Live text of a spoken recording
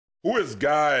Who is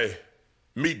Guy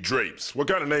Meat Drapes? What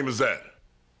kind of name is that?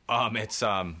 It's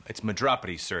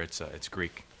Madropides, sir. It's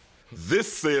Greek.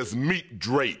 This says Meat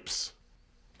Drapes.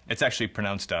 It's actually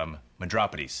pronounced,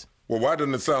 Madropides. Well, why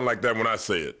doesn't it sound like that when I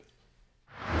say it?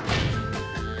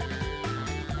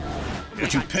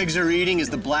 What you pigs are eating is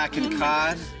the blackened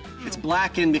cod. It's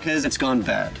blackened because it's gone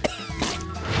bad.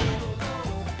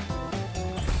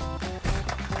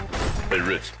 Hey,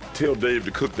 Rich, tell Dave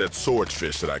to cook that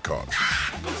swordfish that I caught.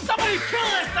 Somebody kill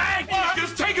this thing! Fuck,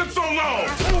 it's taking so long!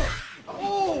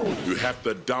 You have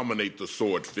to dominate the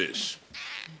swordfish.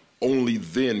 Only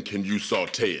then can you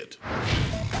saute it.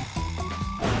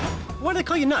 Why do they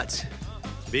call you nuts?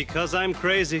 Because I'm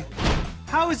crazy.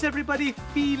 How is everybody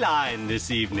feline this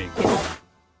evening?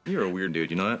 You're a weird dude,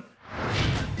 you know that?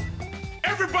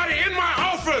 Everybody in my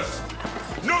office!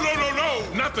 No,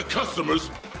 not the customers.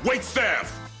 Wait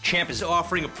staff. Champ is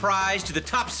offering a prize to the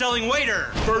top-selling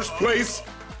waiter. First place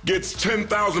gets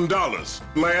 $10,000.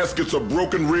 Last gets a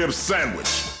broken rib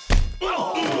sandwich. And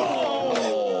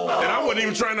I wasn't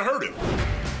even trying to hurt him.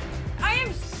 I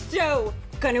am so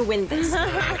gonna win this.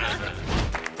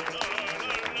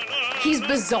 He's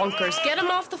bazonkers. Get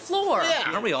him off the floor. Yeah.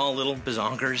 Aren't we all little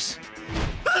bazonkers?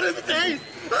 Out of the tank!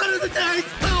 Out of the tank!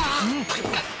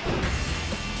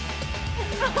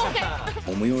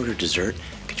 When we order dessert,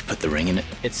 could you put the ring in it?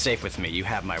 It's safe with me. You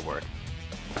have my word.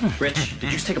 Rich, did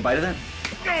you just take a bite of that?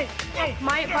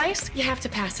 My advice, you have to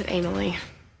pass it anally.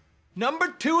 Number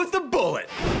 2 with the bullet.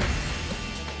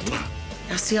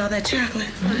 I see all that chocolate.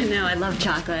 I know, I love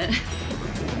chocolate.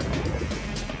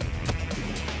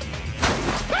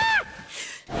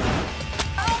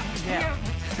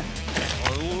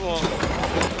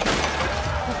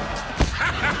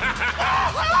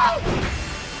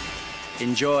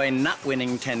 Enjoy not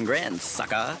winning 10 grand,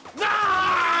 sucker.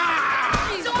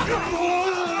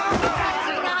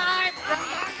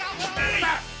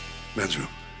 Men's room.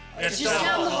 Just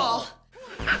down the hall.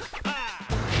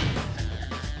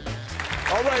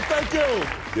 All right, thank you.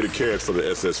 Get a carrot for the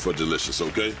SS for delicious,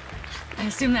 okay? I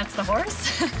assume that's the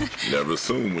horse? Never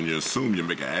assume. When you assume, you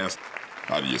make an ass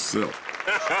out of yourself.